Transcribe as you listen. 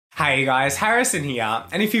Hey guys, Harrison here,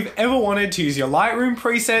 and if you've ever wanted to use your Lightroom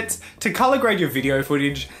presets to color grade your video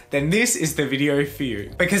footage, then this is the video for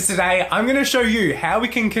you. Because today I'm going to show you how we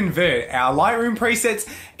can convert our Lightroom presets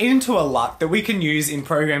into a LUT that we can use in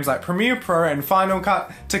programs like Premiere Pro and Final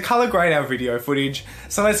Cut to color grade our video footage.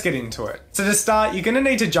 So let's get into it. So to start, you're going to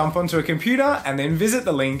need to jump onto a computer and then visit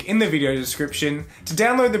the link in the video description to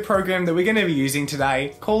download the program that we're going to be using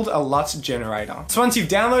today called a LUTS generator. So once you've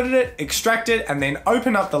downloaded it, extract it, and then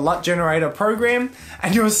open up the LUT generator program,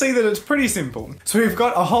 and you'll see that it's pretty simple. So we've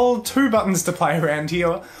got a whole two buttons to play around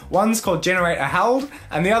here. One's called generate a HALD,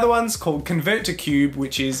 and the other one's called convert to cube,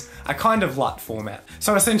 which is a kind of LUT format.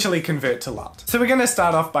 So essentially convert to LUT. So we're going to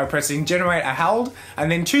start off by pressing generate a HALD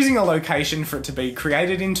and then choosing a location for it to be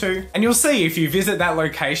created into. And you'll see if you visit that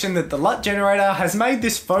location that the LUT generator has made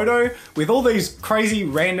this photo with all these crazy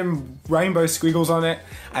random rainbow squiggles on it,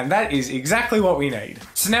 and that is exactly what we need.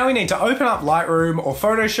 So now we need to open up Lightroom or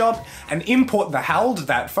Photoshop and import the HALD,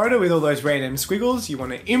 that photo with all those random squiggles. You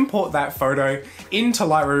want to import that photo into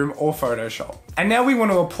Lightroom or Photoshop. And now we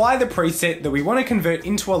want to apply the preset that we want to convert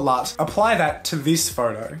into a LUT, apply that to this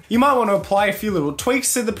photo. You might want to apply a few little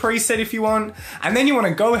tweaks to the preset if you want, and then you want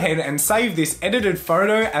to go ahead and save this edited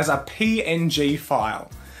photo as a PNG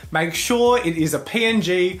file. Make sure it is a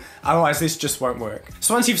PNG, otherwise this just won't work.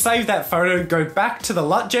 So once you've saved that photo, go back to the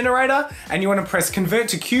LUT generator and you want to press convert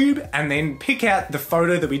to cube and then pick out the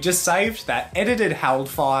photo that we just saved, that edited HALD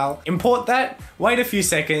file, import that, wait a few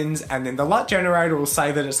seconds, and then the LUT generator will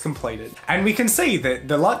say that it's completed. And we can see that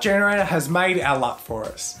the LUT generator has made our LUT for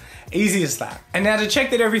us. Easy as that. And now to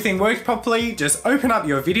check that everything works properly, just open up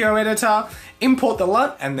your video editor, import the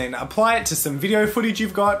LUT, and then apply it to some video footage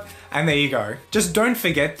you've got, and there you go. Just don't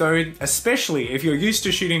forget though, especially if you're used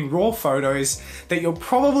to shooting RAW photos, that you're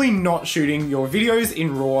probably not shooting your videos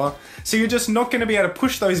in RAW, so you're just not going to be able to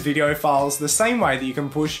push those video files the same way that you can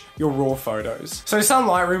push your RAW photos. So some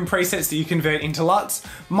Lightroom presets that you convert into LUTs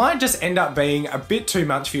might just end up being a bit too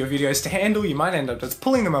much for your videos to handle. You might end up just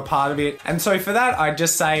pulling them apart a bit, and so for that I'd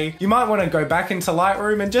just say you might want to go back into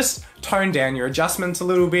Lightroom and just tone down your adjustments a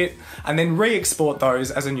little bit and then re-export those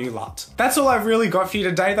as a new LUT. That's all I've really got for you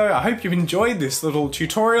today though. I hope you enjoyed this little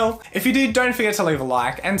tutorial. If you did, don't forget to leave a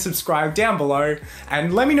like and subscribe down below,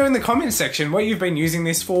 and let me know in the comments section what you've been using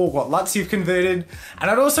this for, what LUTs you've converted. And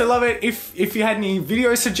I'd also love it if you had any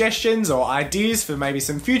video suggestions or ideas for maybe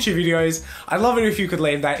some future videos. I'd love it if you could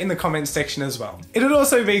leave that in the comments section as well. It'd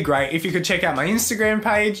also be great if you could check out my Instagram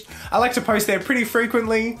page. I like to post there pretty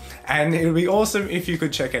frequently, and it would be awesome if you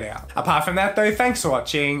could check it out. Apart from that though, thanks for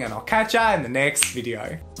watching, and I'll catch ya in the next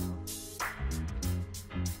video.